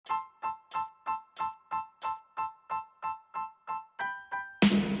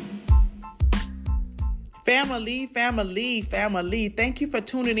Family. Thank you for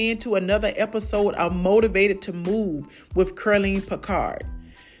tuning in to another episode of Motivated to Move with Curleen Picard.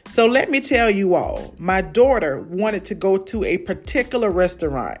 So let me tell you all, my daughter wanted to go to a particular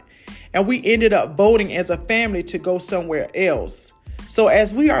restaurant, and we ended up voting as a family to go somewhere else. So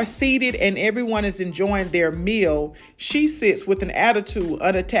as we are seated and everyone is enjoying their meal, she sits with an attitude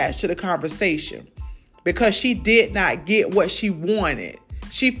unattached to the conversation because she did not get what she wanted.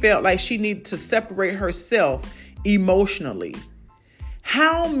 She felt like she needed to separate herself emotionally.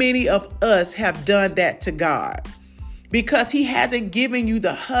 How many of us have done that to God? Because he hasn't given you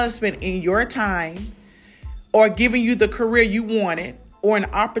the husband in your time, or given you the career you wanted, or an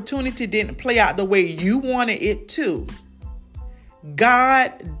opportunity didn't play out the way you wanted it to.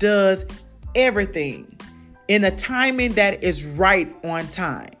 God does everything in a timing that is right on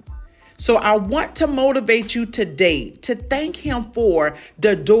time. So I want to motivate you today to thank him for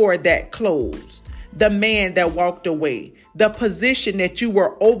the door that closed, the man that walked away, the position that you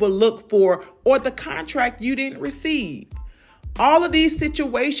were overlooked for, or the contract you didn't receive. All of these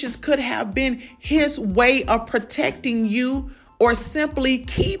situations could have been his way of protecting you or simply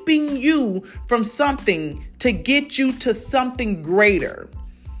keeping you from something to get you to something greater.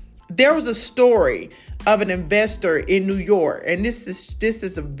 There was a story of an investor in New York. And this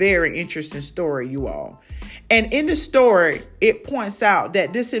is a very interesting story, you all. And in the story, it points out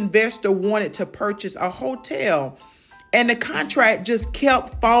that this investor wanted to purchase a hotel, and the contract just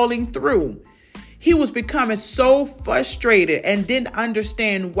kept falling through. He was becoming so frustrated and didn't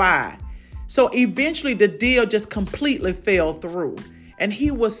understand why. So eventually the deal just completely fell through. And he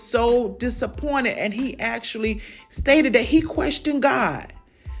was so disappointed, and he actually stated that he questioned God.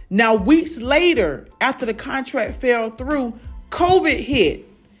 Now, weeks later, after the contract fell through, COVID hit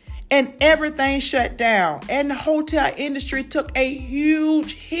and everything shut down. And the hotel industry took a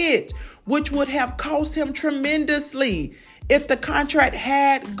huge hit, which would have cost him tremendously if the contract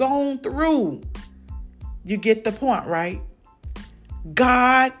had gone through. You get the point, right?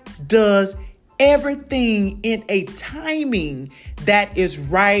 God does everything in a timing that is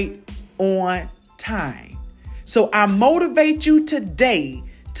right on time. So I motivate you today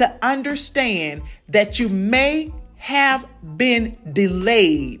to understand that you may have been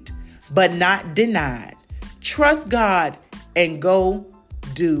delayed, but not denied. Trust God and go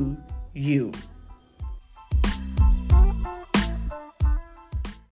do you.